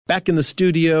Back in the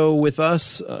studio with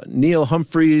us, Neil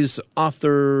Humphreys,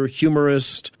 author,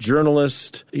 humorist,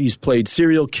 journalist. He's played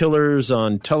serial killers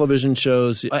on television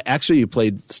shows. Actually, you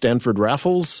played Stamford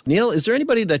Raffles. Neil, is there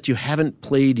anybody that you haven't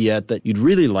played yet that you'd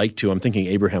really like to? I'm thinking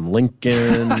Abraham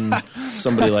Lincoln,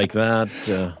 somebody like that.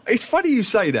 It's funny you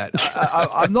say that.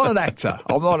 I'm not an actor.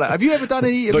 Have you ever done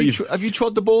any? Have you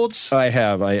trod the boards? I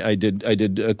have. I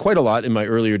did quite a lot in my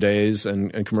earlier days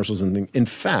and commercials and things. In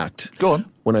fact, go on.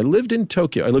 When I lived in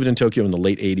Tokyo in the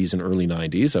late 80s and early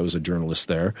 90s. I was a journalist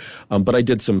there, but I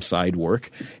did some side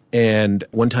work. And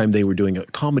one time they were doing a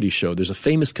comedy show. There's a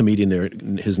famous comedian there.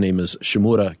 His name is Ken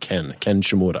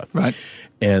Shimura. Right.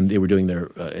 And they were doing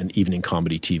an evening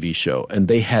comedy TV show. And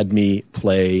they had me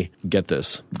play, get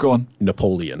this. Go on.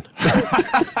 Napoleon.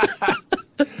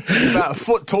 About a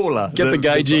foot taller. Get the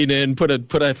gaijin in, put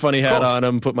a funny hat on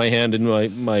him, put my hand in my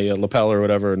lapel or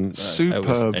whatever. And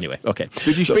superb. Anyway, okay.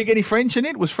 Did you speak any French in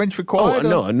it? Was French required?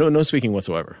 No speaking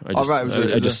whatsoever.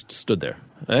 I just stood there.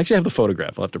 I actually have the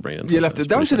photograph. I'll have to bring it in.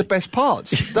 Those are the best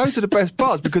parts. Those are the best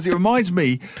parts because it reminds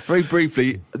me, very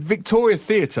briefly, Victoria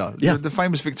Theatre, the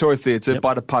famous Victoria Theatre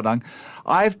by the Padang.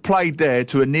 I've played there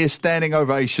to a near standing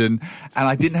ovation, and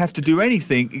I didn't have to do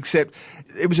anything except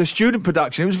it was a student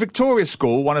production. It was Victoria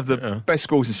School, one of the best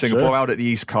schools in Singapore, out at the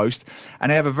East Coast,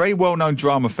 and they have a very well-known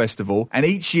drama festival. And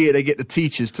each year they get the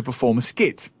teachers to perform a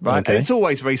skit, right? Okay. And it's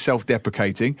always very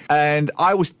self-deprecating. And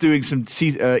I was doing some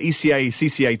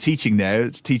CCA teaching there,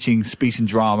 teaching speech and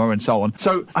drama and so on.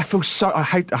 So I feel I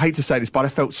hate to say this, but I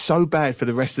felt so bad for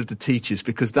the rest of the teachers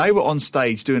because they were on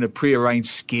stage doing a pre-arranged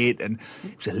skit, and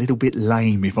it was a little bit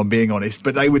lame, if I'm being honest,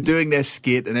 but they were doing their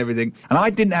skit and everything. And I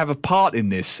didn't have a part in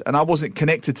this, and I wasn't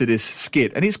connected to this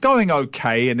skit. And it's going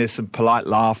okay, and there's some polite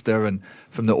laughter and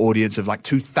from the audience of like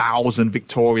 2,000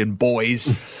 Victorian boys.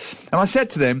 And I said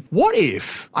to them, what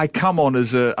if I come on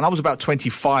and I was about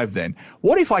 25 then,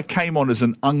 what if I came on as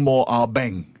an Angmo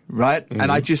Arbeng? Right? Mm-hmm.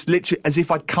 And I just literally, as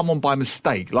if I'd come on by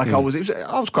mistake. Like I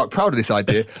was quite proud of this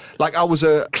idea. Like I was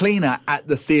a cleaner at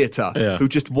the theatre who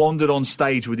just wandered on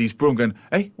stage with his broom going,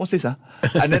 hey, what's this, huh?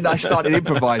 And then I started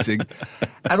improvising.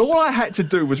 And all I had to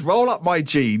do was roll up my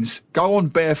jeans, go on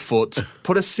barefoot,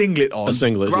 put a singlet on,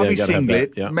 grubby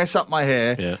singlet, mess up my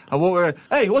hair, and walk around,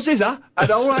 hey, what's this, huh?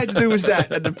 And all I had to do was that,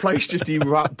 and the place just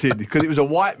erupted because it was a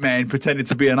white man pretending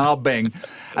to be an Arbeng.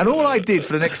 And all I did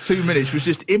for the next 2 minutes was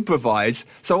just improvise.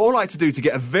 So all I had to do to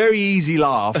get a very easy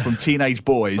laugh from teenage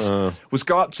boys was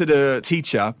go up to the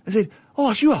teacher and say,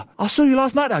 oh, sure, I saw you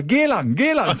last night, Geylang,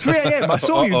 3 a.m, I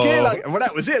saw you, Geylang. Well,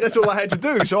 that was it, that's all I had to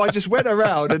do. So I just went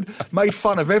around and made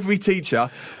fun of every teacher,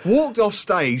 walked off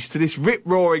stage to this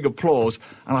rip-roaring applause,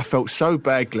 and I felt so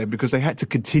bad, Glenn, because they had to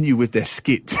continue with their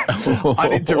skit.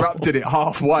 I'd interrupted it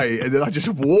halfway, and then I just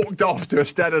walked off to a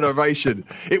standing ovation.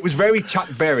 It was very Chuck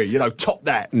Berry, top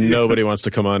that. Nobody wants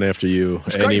to come on after you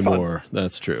anymore.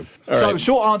 That's true. So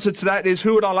short answer to that is,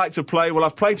 who would I like to play? Well,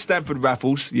 I've played Stamford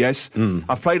Raffles, yes.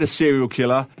 I've played a serial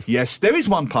killer, yes. There is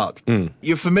one part.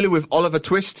 You're familiar with Oliver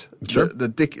Twist, sure.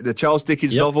 the Charles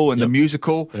Dickens novel and the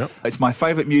musical? Yep. It's my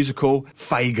favourite musical,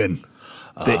 Fagin.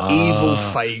 The evil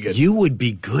Fagin. You would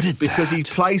be good at that. Because he's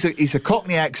a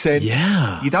Cockney accent.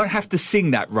 Yeah. You don't have to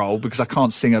sing that role because I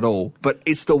can't sing at all. But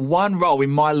it's the one role in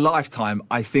my lifetime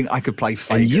I think I could play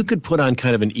Fagin. And you could put on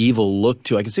kind of an evil look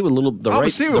too. I can see with the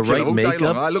right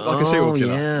makeup. I look like a serial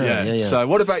killer. Yeah. So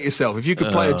what about yourself? If you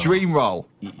could play a dream role?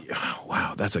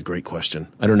 Wow, that's a great question.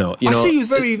 I don't know. I see you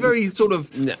very, very sort of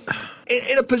in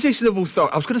a position of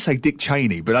authority. I was going to say Dick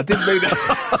Cheney, but I didn't mean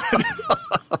that.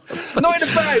 Not in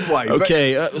a bad way.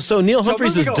 Okay, so Neil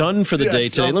Humphreys is done for the day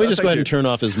today. Let me just go ahead and turn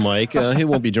off his mic. He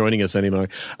won't be joining us anymore.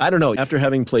 I don't know. After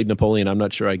having played Napoleon, I'm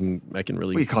not sure I can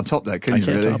really. Well, you can't top that, can you? I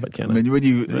can't top it, can I? I mean, when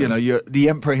you're the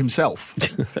emperor himself.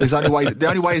 The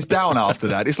only way is down after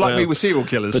that. It's like me with serial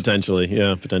killers. Potentially.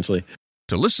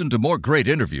 To listen to more great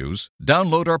interviews,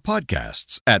 download our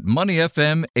podcasts at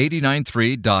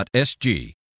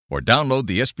moneyfm893.sg or download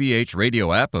the SPH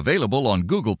radio app available on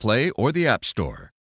Google Play or the App Store.